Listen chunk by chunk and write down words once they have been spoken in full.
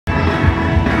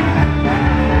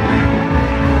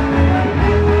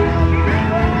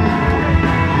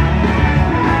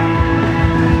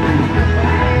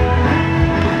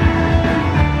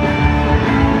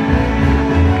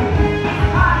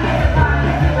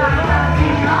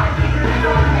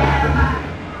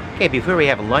Okay, before we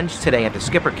have lunch today at the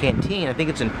Skipper Canteen, I think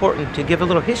it's important to give a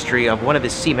little history of one of the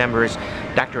S.E.A members,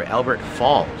 Dr. Albert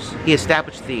Falls. He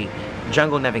established the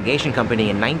Jungle Navigation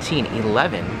Company in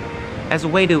 1911 as a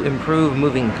way to improve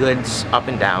moving goods up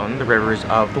and down the rivers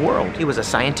of the world. He was a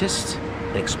scientist,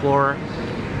 an explorer.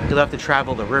 He loved to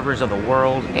travel the rivers of the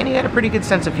world, and he had a pretty good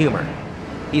sense of humor.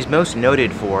 He's most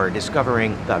noted for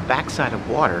discovering the backside of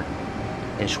water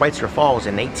in Schweitzer Falls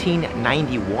in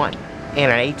 1891. And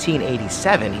in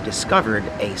 1887, he discovered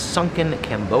a sunken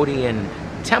Cambodian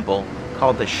temple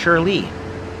called the S.E.A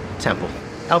Temple.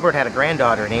 Albert had a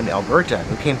granddaughter named Alberta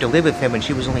who came to live with him when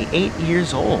she was only 8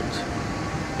 years old.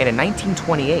 And in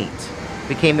 1928,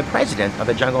 became the president of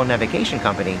the Jungle Navigation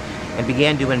Company and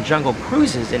began doing jungle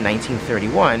cruises in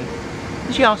 1931.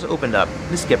 And she also opened up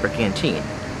the Skipper Canteen,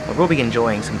 where we'll be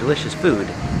enjoying some delicious food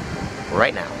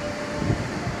right now.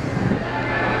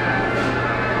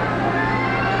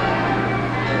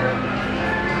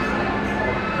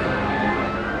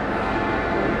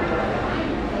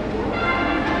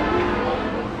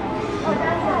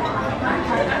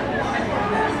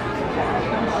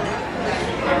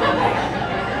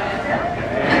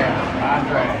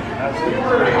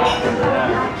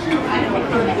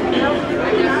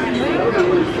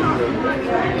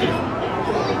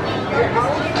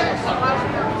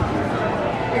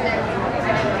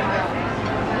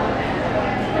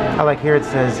 I like here it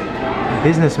says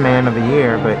Businessman of the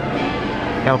Year, but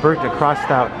Alberta crossed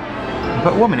out,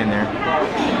 put woman in there.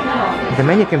 The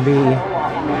menu can be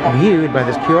viewed by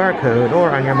this QR code or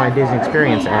on your My Disney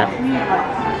Experience app.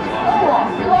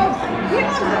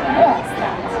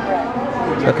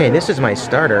 Okay, this is my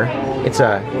starter. It's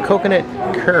a coconut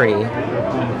curry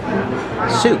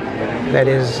soup that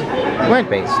is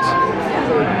plant-based.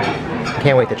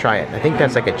 Can't wait to try it. I think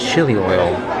that's like a chili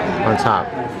oil on top.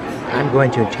 I'm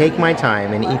going to take my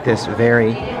time and eat this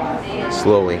very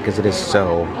slowly because it is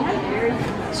so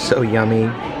yummy,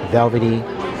 velvety,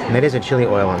 and it is a chili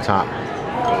oil on top.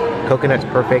 Coconut's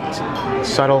perfect,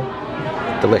 subtle,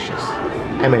 delicious.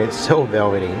 I mean, it's so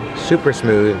velvety, super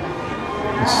smooth,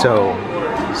 so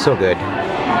good.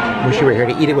 Wish you were here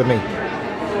to eat it with me.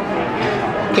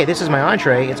 Okay, this is my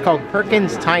entree. It's called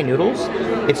Perkins Thai Noodles.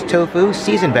 It's tofu,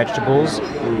 seasoned vegetables,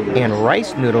 and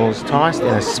rice noodles tossed in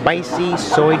a spicy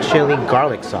soy chili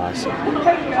garlic sauce.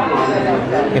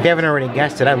 If you haven't already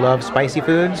guessed it, I love spicy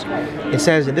foods. It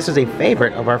says that this is a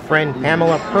favorite of our friend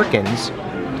Pamela Perkins.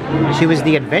 She was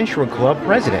the Adventure Club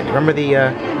president. Remember the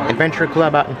Adventure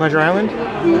Club out in Pleasure Island?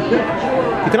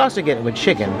 You can also get it with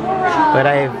chicken, but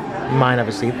I have mine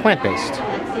obviously plant-based.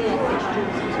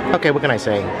 Okay, what can I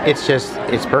say?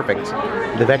 It's perfect.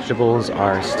 The vegetables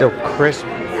are still crisp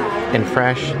and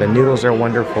fresh. The noodles are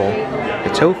wonderful.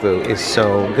 The tofu is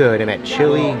so good, and that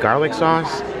chili garlic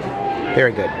sauce,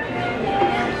 very good.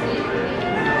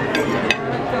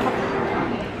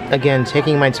 Again,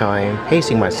 taking my time,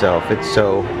 pacing myself. It's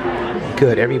so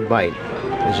good. Every bite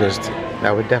is just,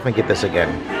 I would definitely get this again.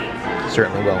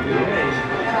 Certainly will.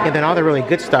 And then all the really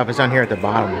good stuff is down here at the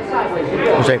bottom.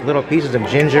 There's like little pieces of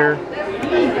ginger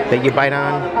that you bite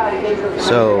on.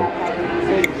 So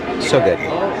good.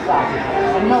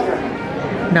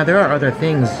 Now there are other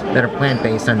things that are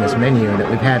plant-based on this menu that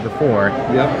we've had before.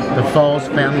 Yep. The Falls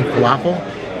Family Falafel,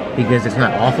 because it's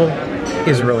not awful,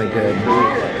 is really good.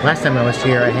 Last time I was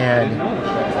here I had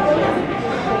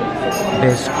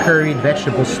this curried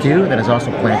vegetable stew that is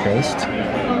also plant-based.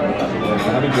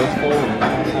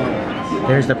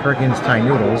 There's the Perkins Thai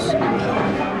Noodles.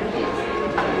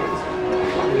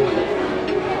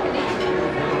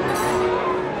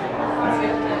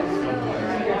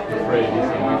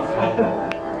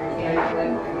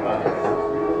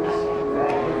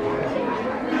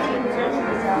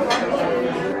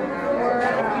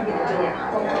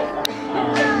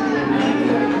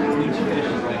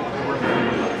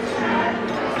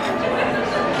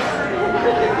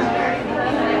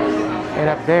 And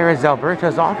up there is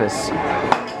Alberta's office.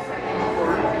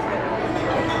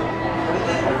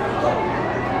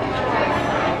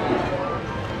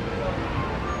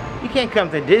 You can't come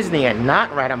to Disney and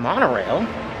not ride a monorail,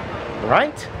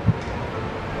 right?